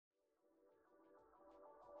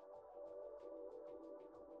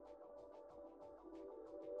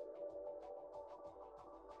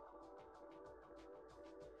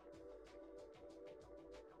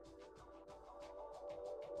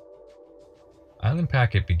Island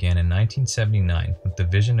Packet began in 1979 with the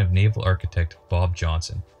vision of naval architect Bob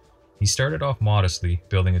Johnson. He started off modestly,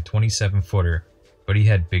 building a 27-footer, but he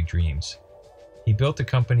had big dreams. He built the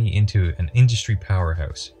company into an industry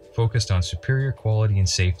powerhouse, focused on superior quality and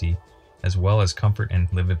safety, as well as comfort and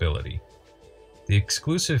livability. The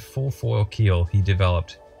exclusive full-foil keel he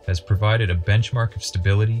developed has provided a benchmark of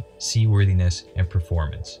stability, seaworthiness, and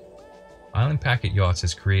performance. Island Packet Yachts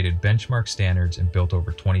has created benchmark standards and built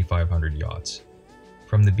over 2,500 yachts.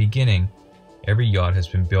 From the beginning, every yacht has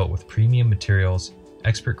been built with premium materials,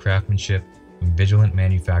 expert craftsmanship, and vigilant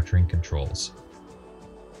manufacturing controls.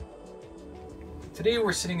 Today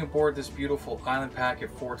we're sitting aboard this beautiful Island Packet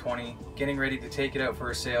 420, getting ready to take it out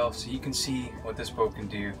for a sail so you can see what this boat can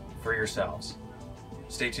do for yourselves.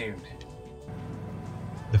 Stay tuned.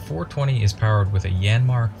 The 420 is powered with a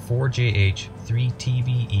Yanmar 4JH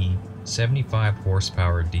 3TBE 75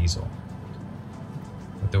 horsepower diesel.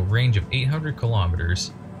 With a range of 800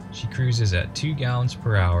 kilometers, she cruises at 2 gallons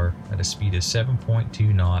per hour at a speed of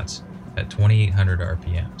 7.2 knots at 2,800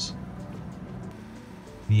 RPMs.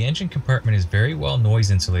 The engine compartment is very well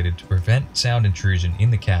noise insulated to prevent sound intrusion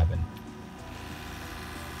in the cabin.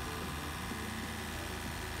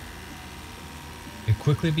 It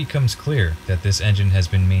quickly becomes clear that this engine has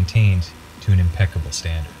been maintained to an impeccable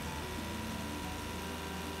standard.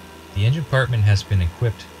 The engine compartment has been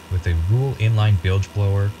equipped with a Rule inline bilge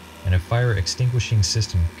blower and a fire extinguishing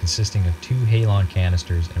system consisting of 2 halon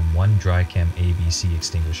canisters and 1 dry chem ABC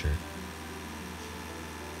extinguisher.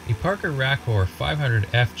 A Parker Raccor 500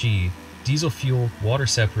 FG diesel fuel water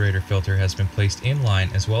separator filter has been placed in line,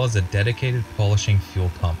 as well as a dedicated polishing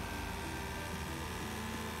fuel pump.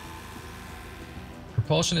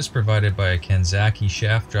 Propulsion is provided by a Kanzaki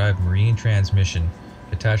shaft drive marine transmission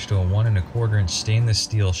attached to a 1 1/4 inch stainless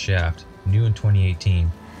steel shaft, new in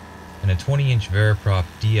 2018, and a 20-inch Veriprop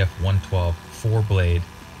DF112 4-blade,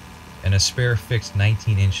 and a spare fixed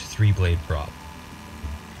 19-inch 3-blade prop.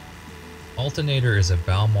 Alternator is a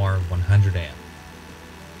Balmar 100 amp.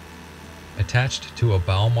 Attached to a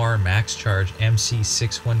Balmar Max Charge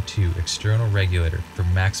MC612 external regulator for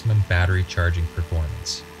maximum battery charging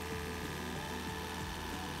performance.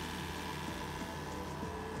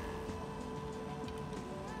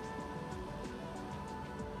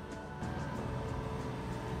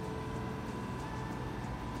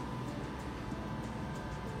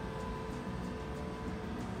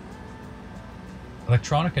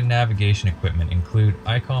 Electronic and navigation equipment include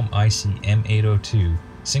ICOM IC M802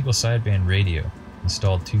 single sideband radio,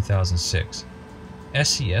 installed 2006,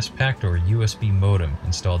 SCS Pactor USB modem,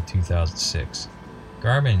 installed 2006,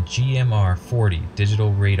 Garmin GMR40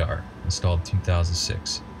 digital radar, installed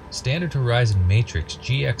 2006, Standard Horizon Matrix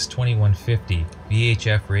GX2150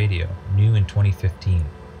 VHF radio, new in 2015,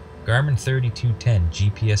 Garmin 3210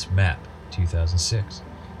 GPS map, 2006,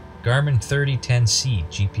 Garmin 3010C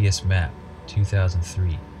GPS map,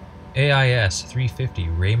 2003. AIS 350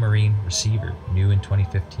 Raymarine receiver, new in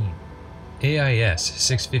 2015. AIS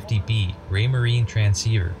 650B Raymarine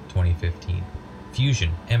transceiver, 2015.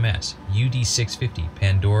 Fusion MS UD650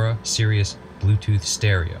 Pandora Sirius Bluetooth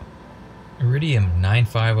stereo. Iridium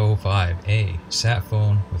 9505A sat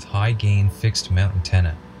phone with high gain fixed mount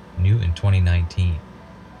antenna, new in 2019.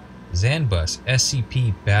 Zanbus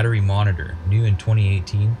SCP battery monitor, new in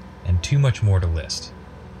 2018, and too much more to list.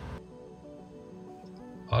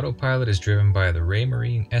 Autopilot is driven by the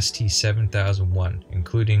Raymarine ST7001,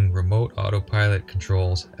 including remote autopilot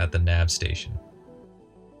controls at the nav station.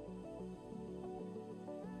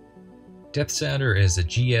 Depth sounder is a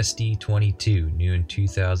GSD-22, new in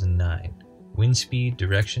 2009. Wind speed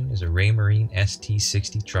direction is a Raymarine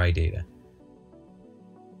ST60 Tridata.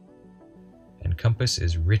 And compass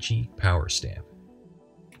is Ritchie Power Stamp.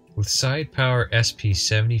 With side power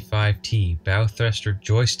SP75T bow thruster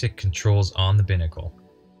joystick controls on the binnacle.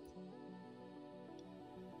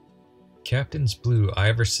 Captain's Blue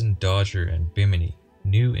Iverson Dodger and Bimini,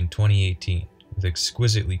 new in 2018, with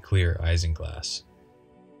exquisitely clear isinglass.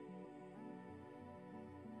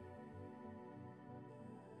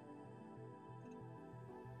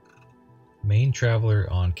 Main Traveler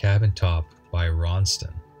on cabin top by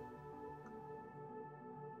Ronston.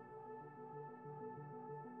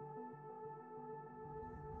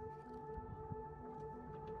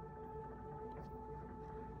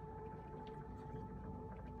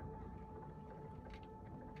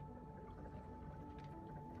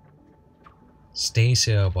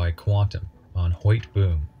 Staysail by Quantum on Hoyt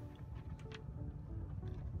Boom.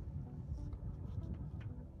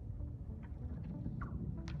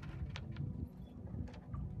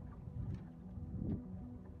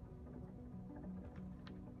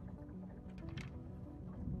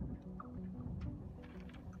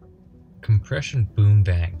 Compression boom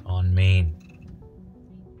bang on main.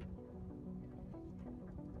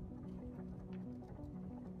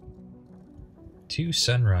 Two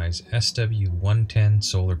Sunrise SW110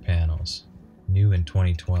 solar panels, new in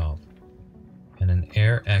 2012, and an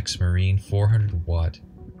Air X Marine 400 watt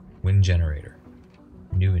wind generator,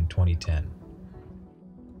 new in 2010.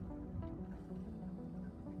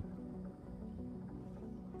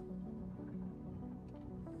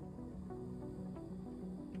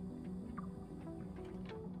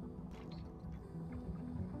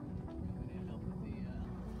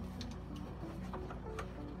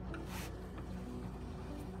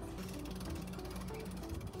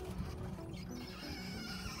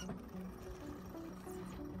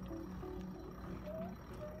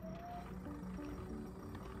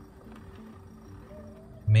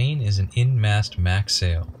 Main is an in-mast max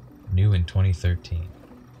sail, new in 2013.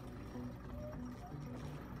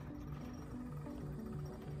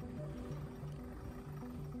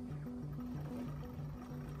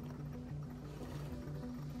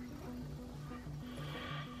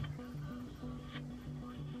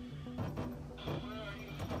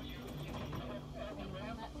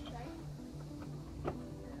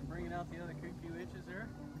 Bringing out the other quick few inches there.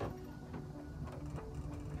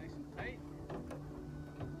 Nice and tight.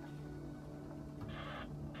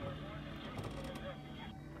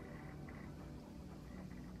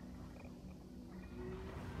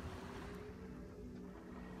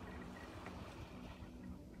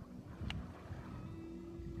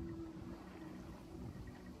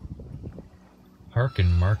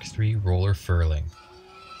 Harken Mark III roller furling.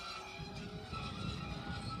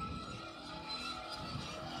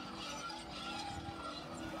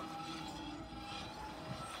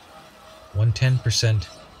 "110%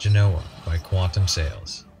 Genoa" by Quantum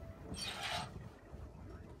Sails.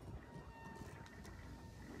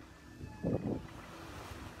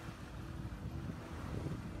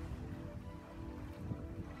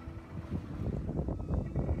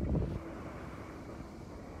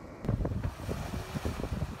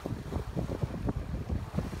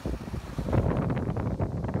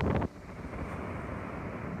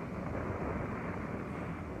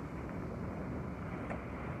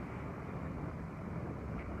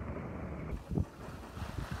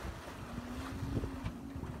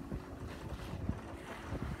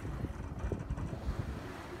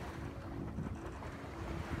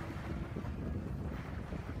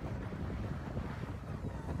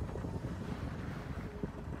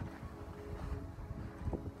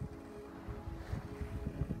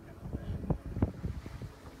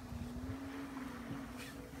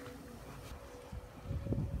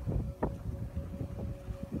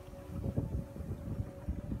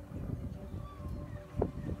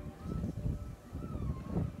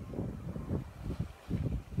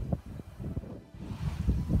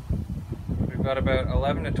 We've got about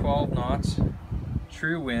 11 to 12 knots,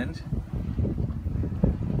 true wind,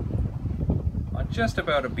 on just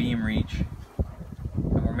about a beam reach,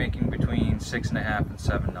 and we're making between 6.5 and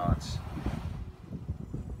 7 knots.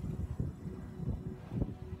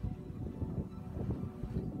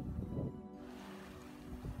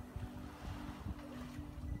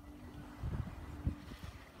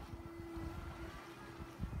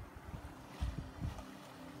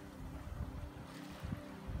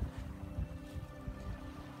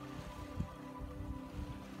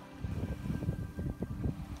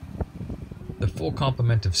 The full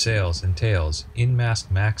complement of sails entails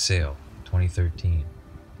in-mast max sail, 2013,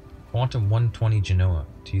 Quantum 120 Genoa,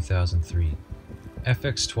 2003,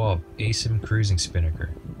 FX12 ASIM cruising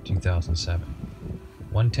spinnaker, 2007,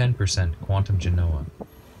 110% Quantum Genoa,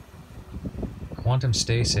 Quantum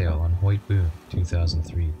stay sail on Hoyt boom,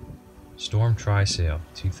 2003, Storm trysail,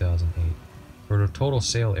 2008, for a total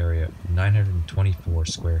sail area of 924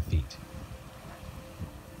 square feet.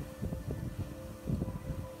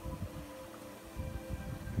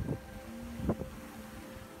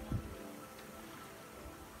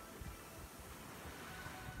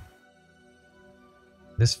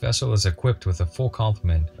 This vessel is equipped with a full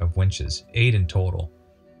complement of winches, 8 in total,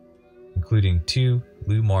 including 2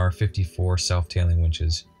 Lewmar 54 self-tailing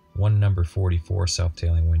winches, 1 number 44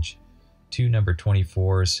 self-tailing winch, 2 number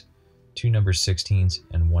 24s, 2 number 16s,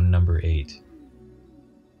 and 1 number 8.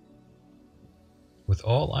 With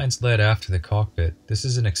all lines led aft the cockpit, this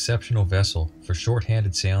is an exceptional vessel for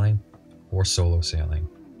short-handed sailing or solo sailing,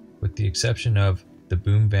 with the exception of the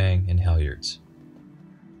boom bang and halyards.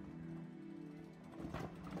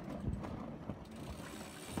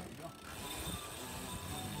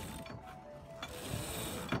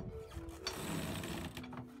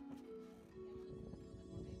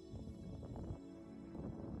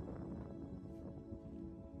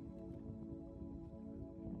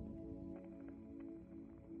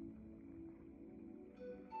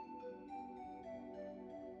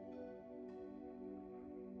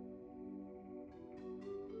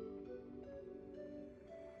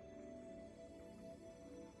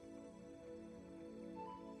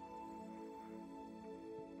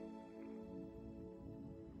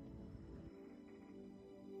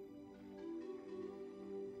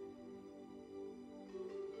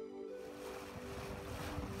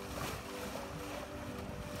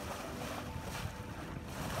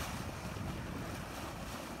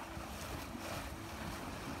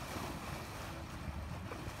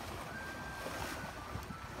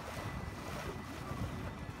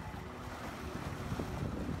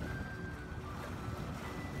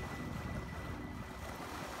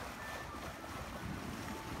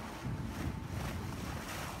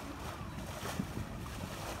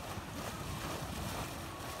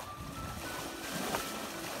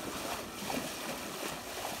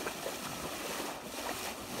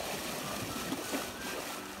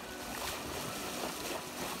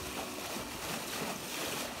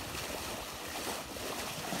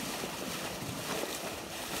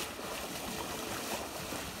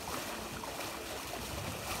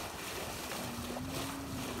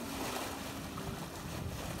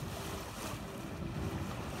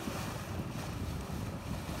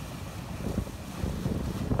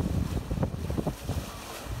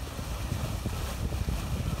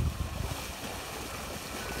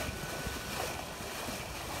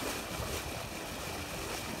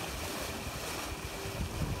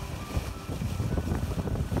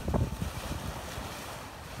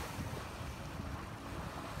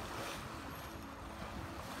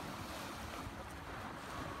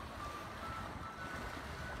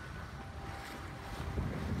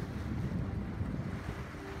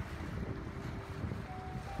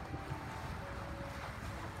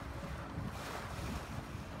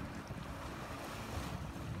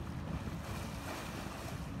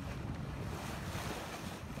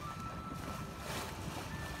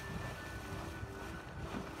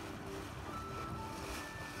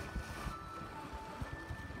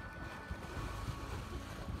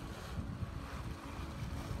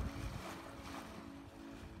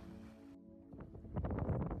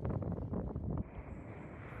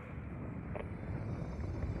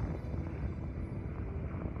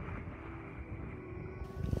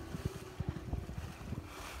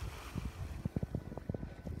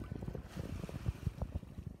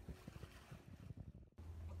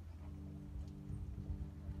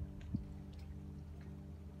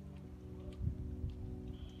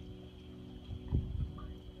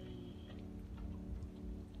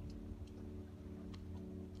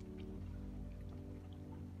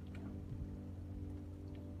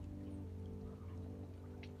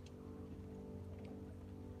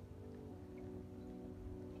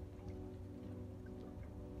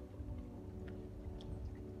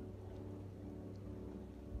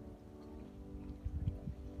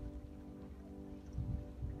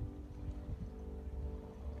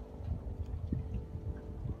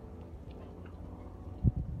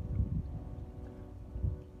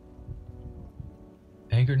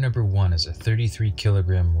 Anchor number 1 is a 33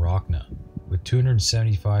 kilogram Rockna with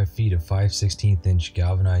 275 feet of 5/16 inch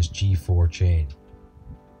galvanized G4 chain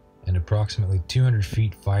and approximately 200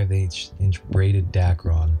 feet 5/8 inch braided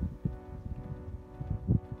Dacron.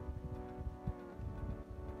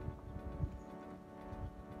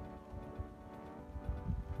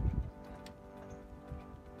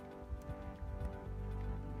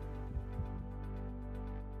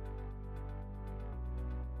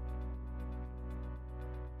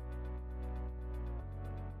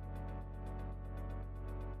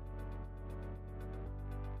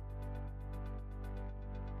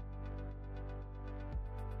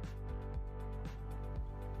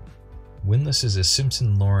 Windlass is a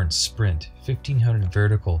Simpson Lawrence Sprint 1500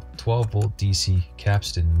 vertical 12 volt DC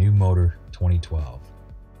capstan new motor 2012.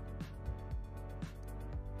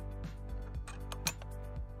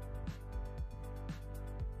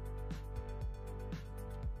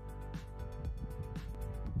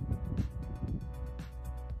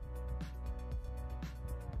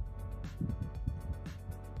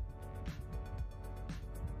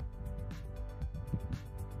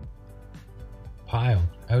 Pile,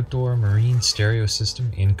 outdoor marine stereo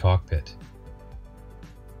system in cockpit.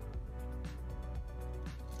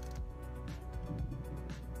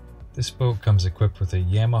 This boat comes equipped with a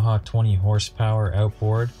Yamaha 20 horsepower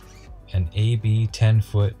outboard and AB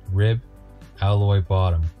 10-foot rib alloy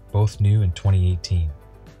bottom, both new in 2018.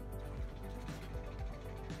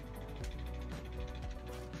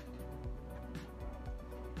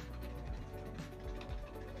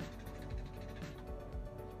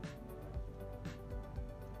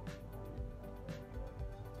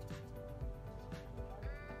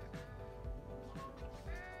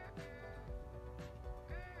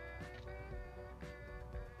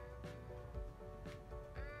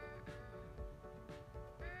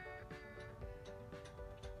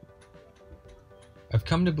 I've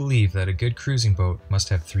come to believe that a good cruising boat must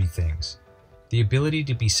have three things: the ability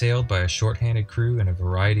to be sailed by a short-handed crew in a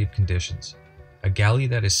variety of conditions, a galley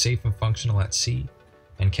that is safe and functional at sea,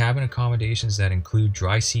 and cabin accommodations that include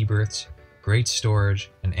dry sea berths, great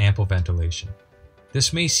storage, and ample ventilation.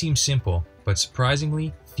 This may seem simple, but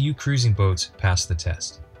surprisingly, few cruising boats pass the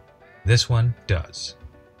test. This one does.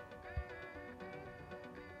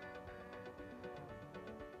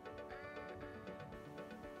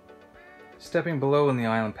 Stepping below in the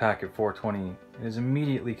Island Packet 420, it is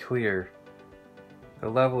immediately clear the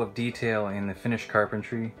level of detail in the finished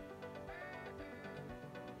carpentry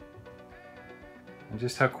and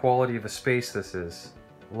just how quality of a space this is.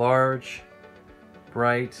 Large,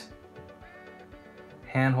 bright,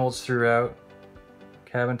 handholds throughout,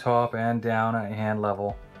 cabin top and down at hand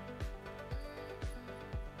level.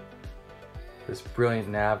 This brilliant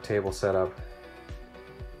nav table setup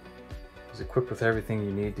is equipped with everything you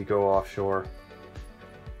need to go offshore,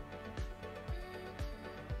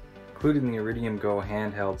 including the Iridium Go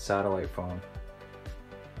handheld satellite phone.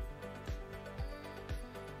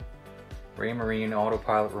 Raymarine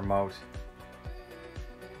autopilot remote.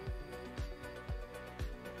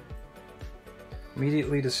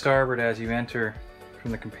 Immediately to starboard as you enter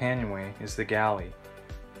from the companionway is the galley.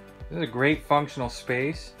 This is a great functional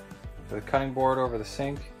space with a cutting board over the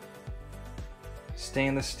sink,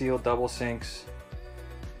 stainless steel double sinks,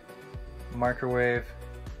 microwave,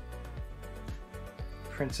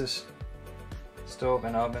 Princess stove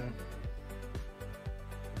and oven.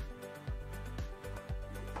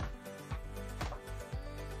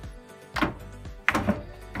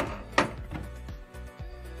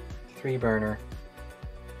 Three burner.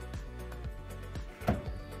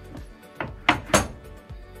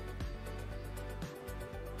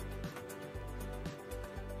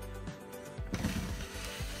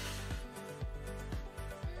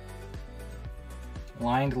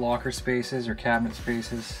 Lined locker spaces or cabinet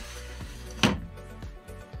spaces.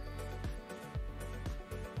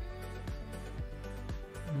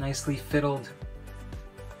 Nicely fiddled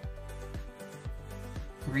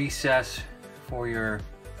recess for your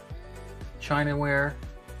chinaware.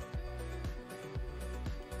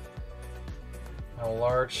 A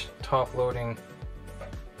large top-loading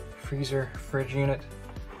freezer fridge unit.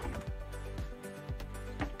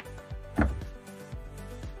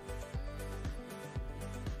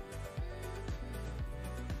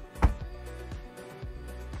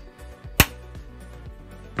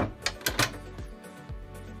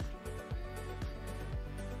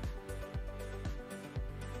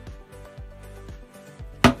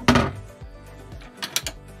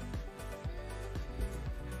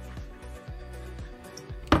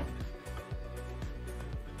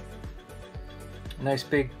 Nice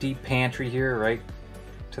big deep pantry here, right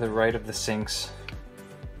to the right of the sinks.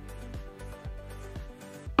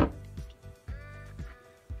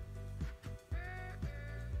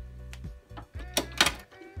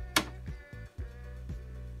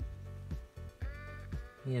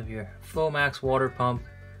 You have your Flomax water pump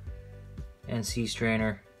and sea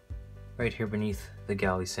strainer right here beneath the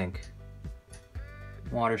galley sink.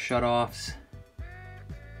 Water shutoffs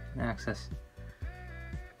and access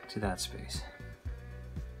to that space.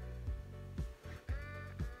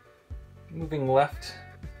 Moving left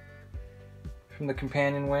from the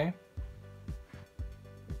companionway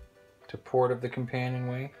to port of the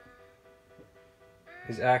companionway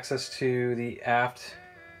is access to the aft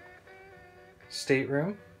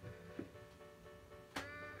stateroom.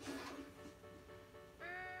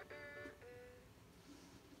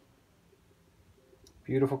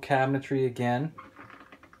 Beautiful cabinetry again.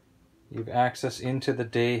 You have access into the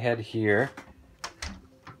day head here.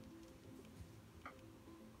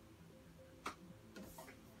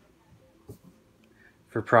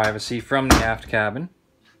 For privacy from the aft cabin.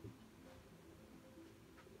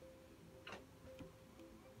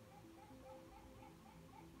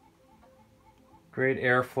 Great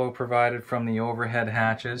airflow provided from the overhead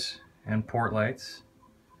hatches and port lights.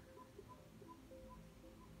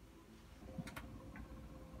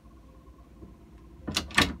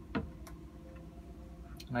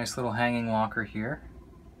 Nice little hanging locker here.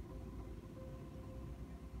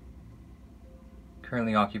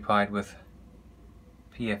 Currently occupied with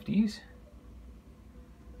PFDs.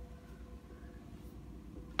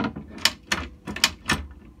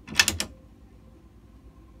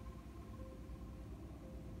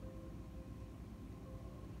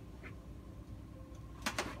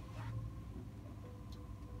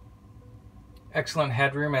 Excellent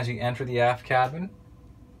headroom as you enter the aft cabin.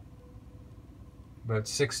 About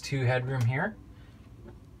 6'2" headroom here.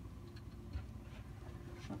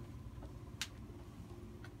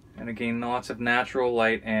 And again, lots of natural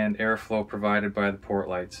light and airflow provided by the port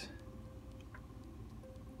lights.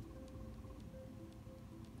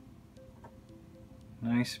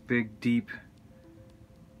 Nice, big, deep,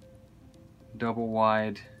 double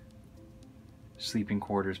wide sleeping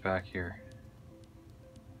quarters back here.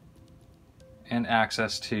 And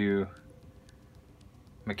access to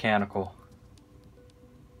mechanical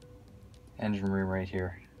engine room right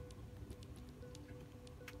here.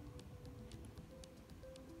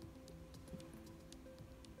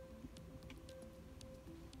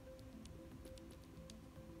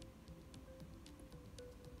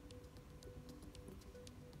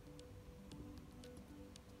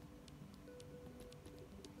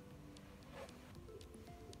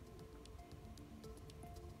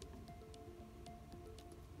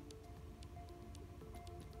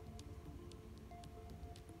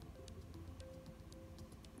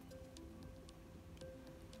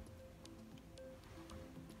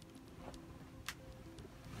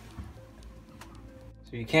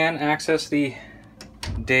 So you can access the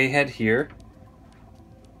day head here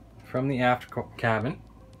from the aft cabin.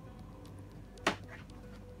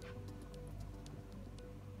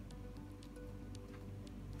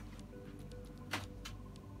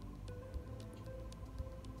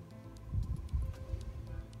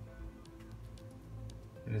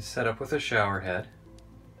 It is set up with a shower head.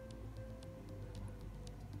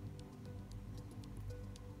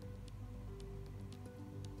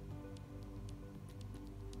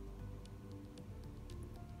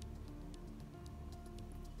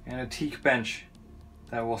 And a teak bench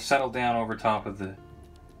that will settle down over top of the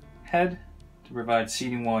head to provide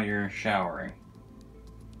seating while you're showering.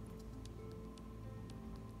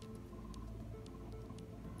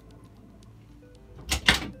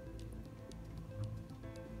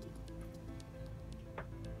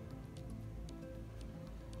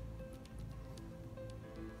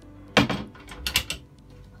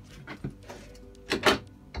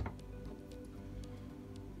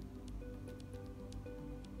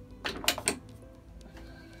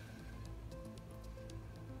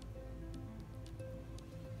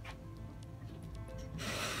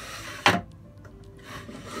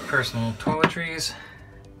 Personal toiletries,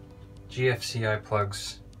 GFCI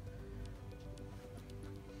plugs,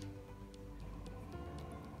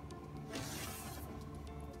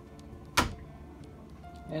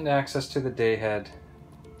 and access to the day head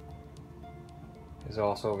is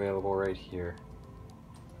also available right here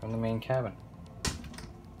from the main cabin.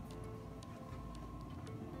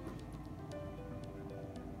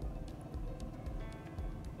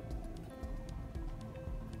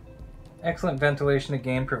 Excellent ventilation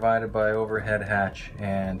again provided by overhead hatch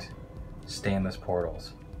and stainless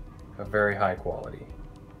portals of very high quality.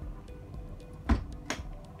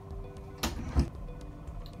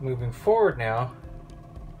 Moving forward now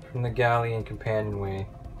from the galley and companionway,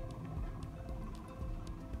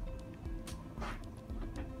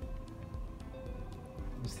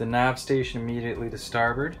 is the nav station immediately to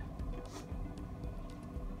starboard.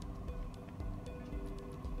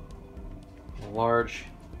 large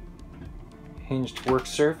hinged work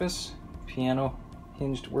surface, piano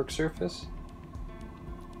hinged work surface,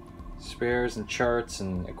 spares and charts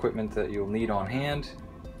and equipment that you'll need on hand,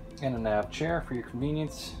 and a nav chair for your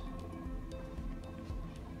convenience.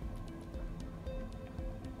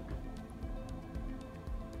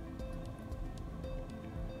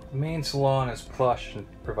 The main salon is plush and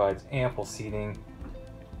provides ample seating.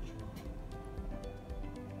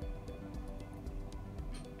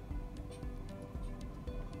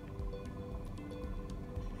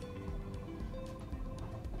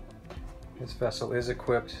 This vessel is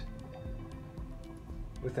equipped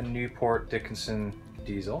with a Newport Dickinson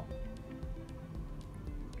diesel.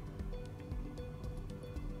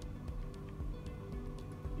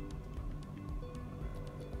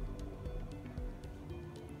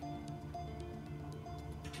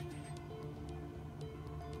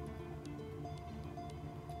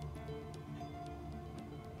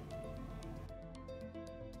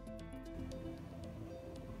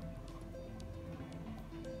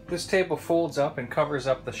 This table folds up and covers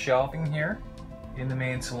up the shelving here in the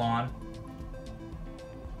main salon,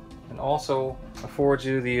 and also affords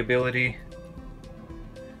you the ability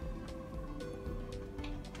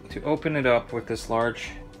to open it up with this large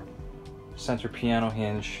center piano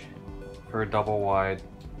hinge for a double wide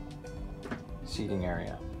seating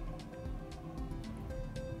area.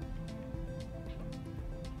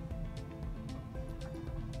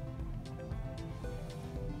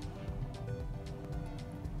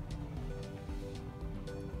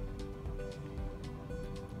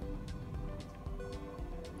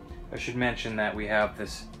 I should mention that we have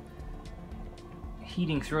this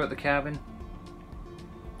heating throughout the cabin.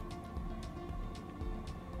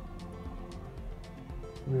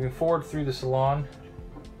 Moving forward through the salon,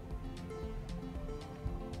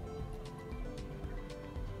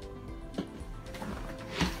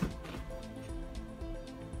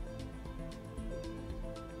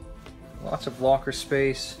 lots of locker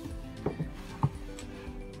space.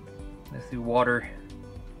 There's the water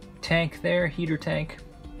tank there, heater tank.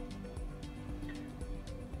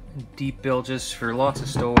 Deep bilges for lots of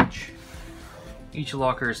stowage. Each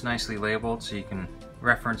locker is nicely labeled so you can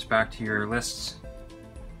reference back to your lists.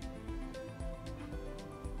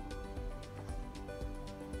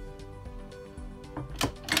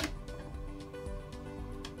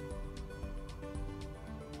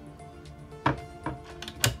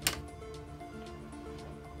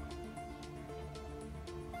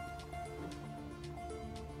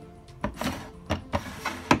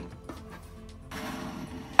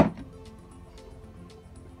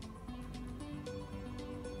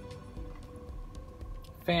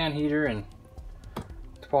 Fan heater and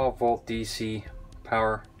 12-volt DC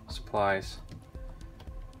power supplies.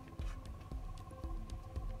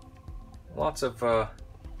 Lots of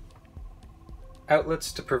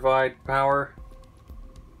outlets to provide power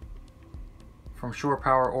from shore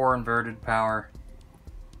power or inverted power,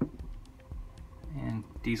 and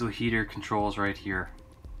diesel heater controls right here.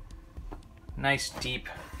 Nice deep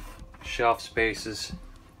shelf spaces.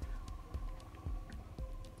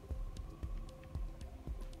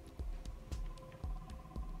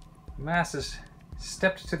 Mast is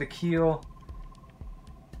stepped to the keel,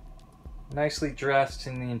 nicely dressed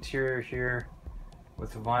in the interior here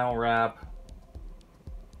with vinyl wrap,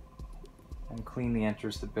 and cleanly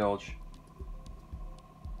enters the bilge.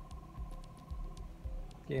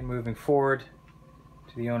 Okay, moving forward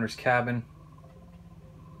to the owner's cabin.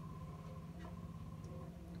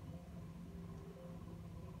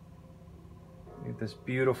 We have this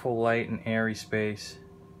beautiful light and airy space.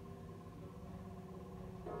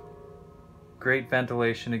 Great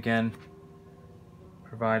ventilation again,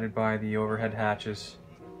 provided by the overhead hatches.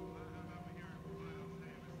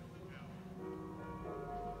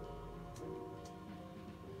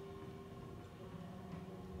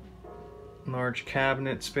 Large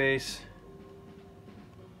cabinet space.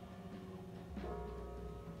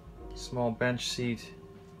 Small bench seat.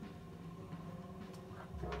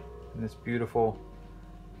 And this beautiful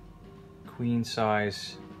queen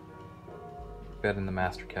size bed in the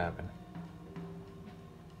master cabin.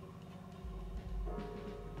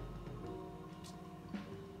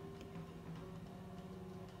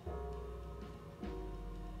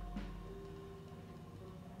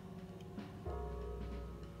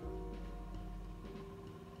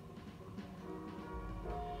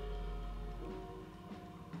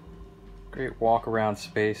 Great walk around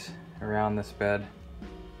space around this bed.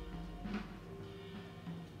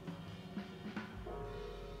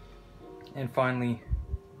 And finally,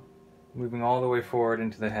 moving all the way forward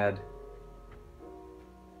into the head.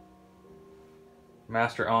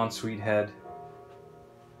 Master ensuite head.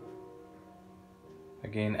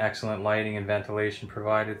 Again, excellent lighting and ventilation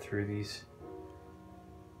provided through these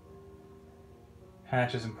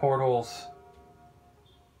hatches and portholes.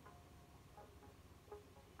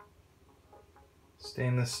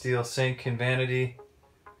 Stainless steel sink and vanity.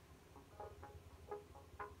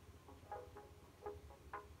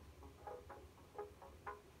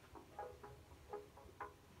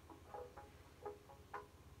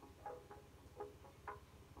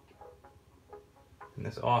 And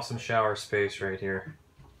this awesome shower space right here.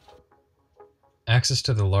 Access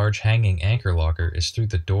to the large hanging anchor locker is through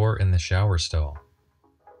the door in the shower stall.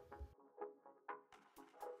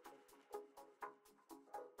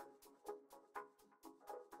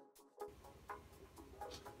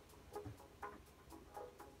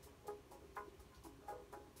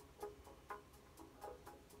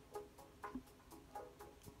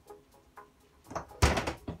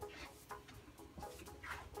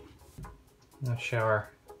 The shower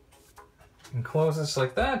encloses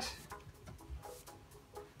like that.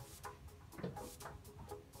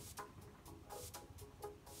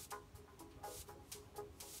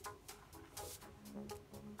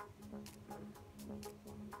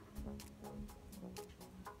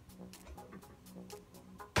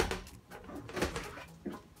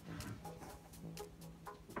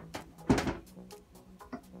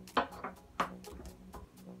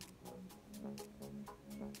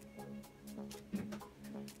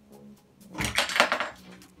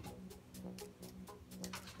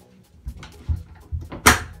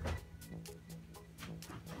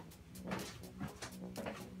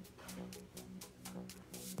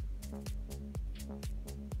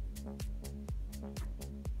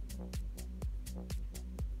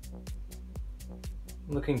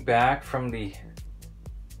 Looking back from the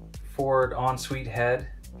forward ensuite head,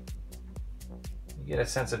 you get a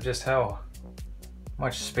sense of just how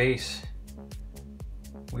much space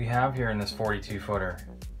we have here in this 42-footer.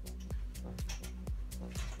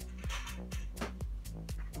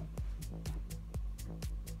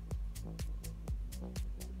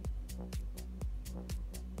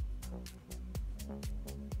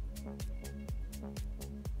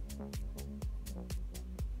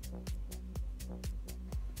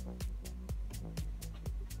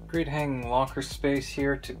 Great hanging locker space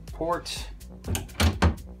here to port.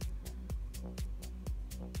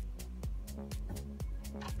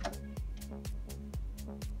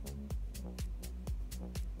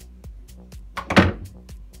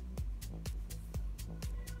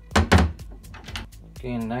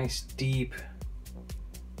 Again, nice deep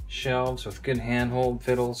shelves with good handhold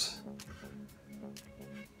fiddles.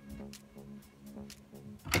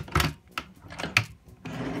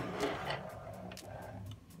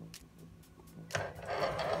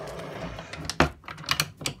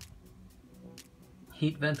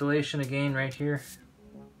 Heat ventilation again right here.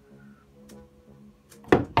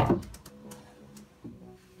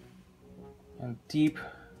 And deep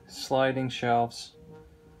sliding shelves.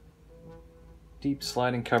 Deep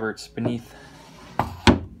sliding cupboards beneath.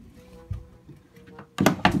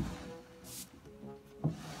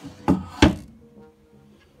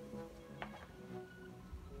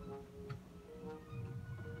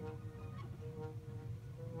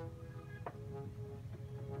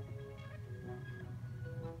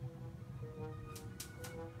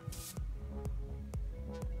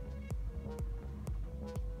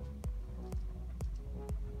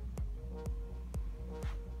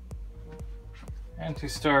 And to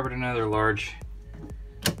starboard, another large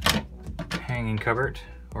hanging cupboard,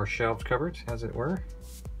 or shelved cupboard, as it were.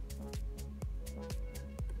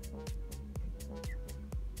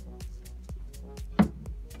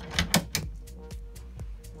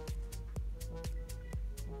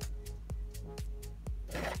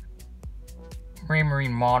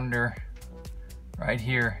 Marine monitor right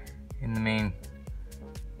here in the main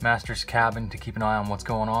master's cabin to keep an eye on what's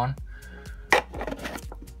going on.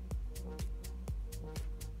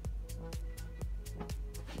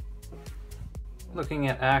 Looking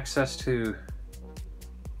at access to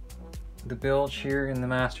the bilge here in the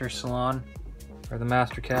master salon, or the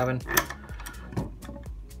master cabin.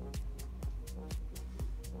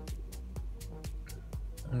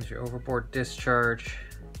 There's your overboard discharge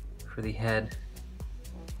for the head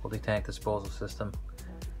multi-tank disposal system.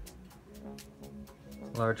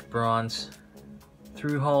 Large bronze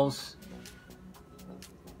through hulls.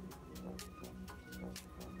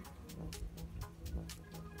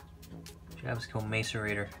 Jabsco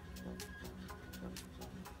macerator.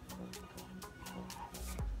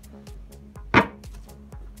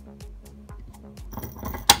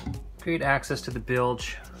 Great access to the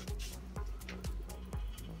bilge.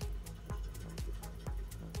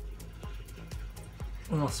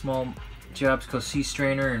 A little small Jabsco sea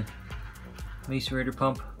strainer and macerator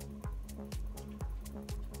pump.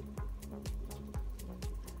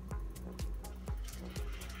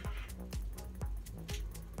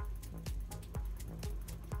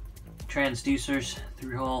 Transducers,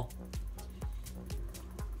 through hull.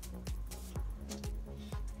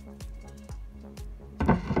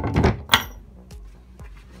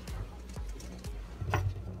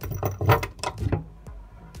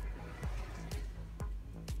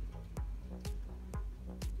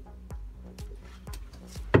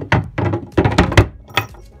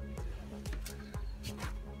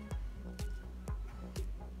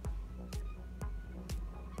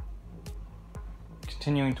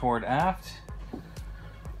 Continuing toward aft.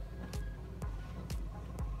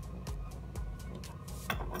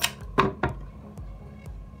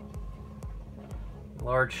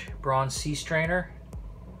 Large bronze sea strainer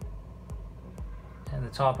and the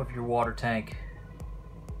top of your water tank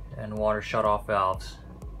and water shutoff valves.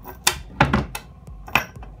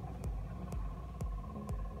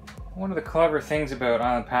 One of the clever things about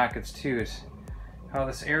Island Packets too is how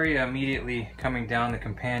this area immediately coming down the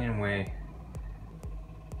companionway,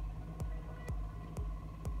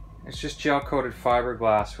 it's just gel-coated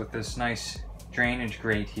fiberglass with this nice drainage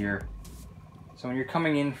grate here. So when you're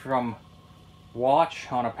coming in from watch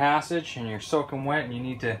on a passage and you're soaking wet and you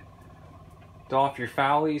need to doff your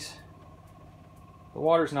foulies, the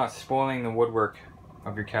water's not spoiling the woodwork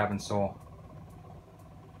of your cabin sole.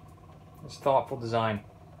 It's thoughtful design.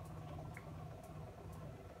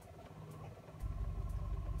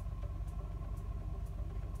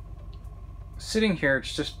 Sitting here,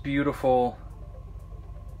 it's just beautiful,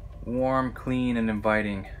 warm, clean, and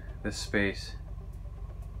inviting, this space.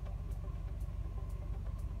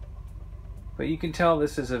 But you can tell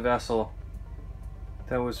this is a vessel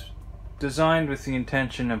that was designed with the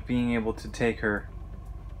intention of being able to take her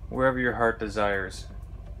wherever your heart desires.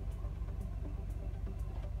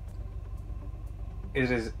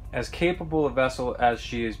 It is as capable a vessel as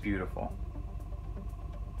she is beautiful.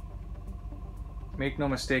 Make no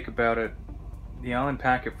mistake about it, the Island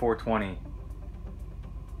Packet 420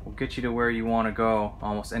 will get you to where you want to go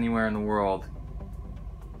almost anywhere in the world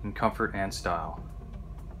in comfort and style.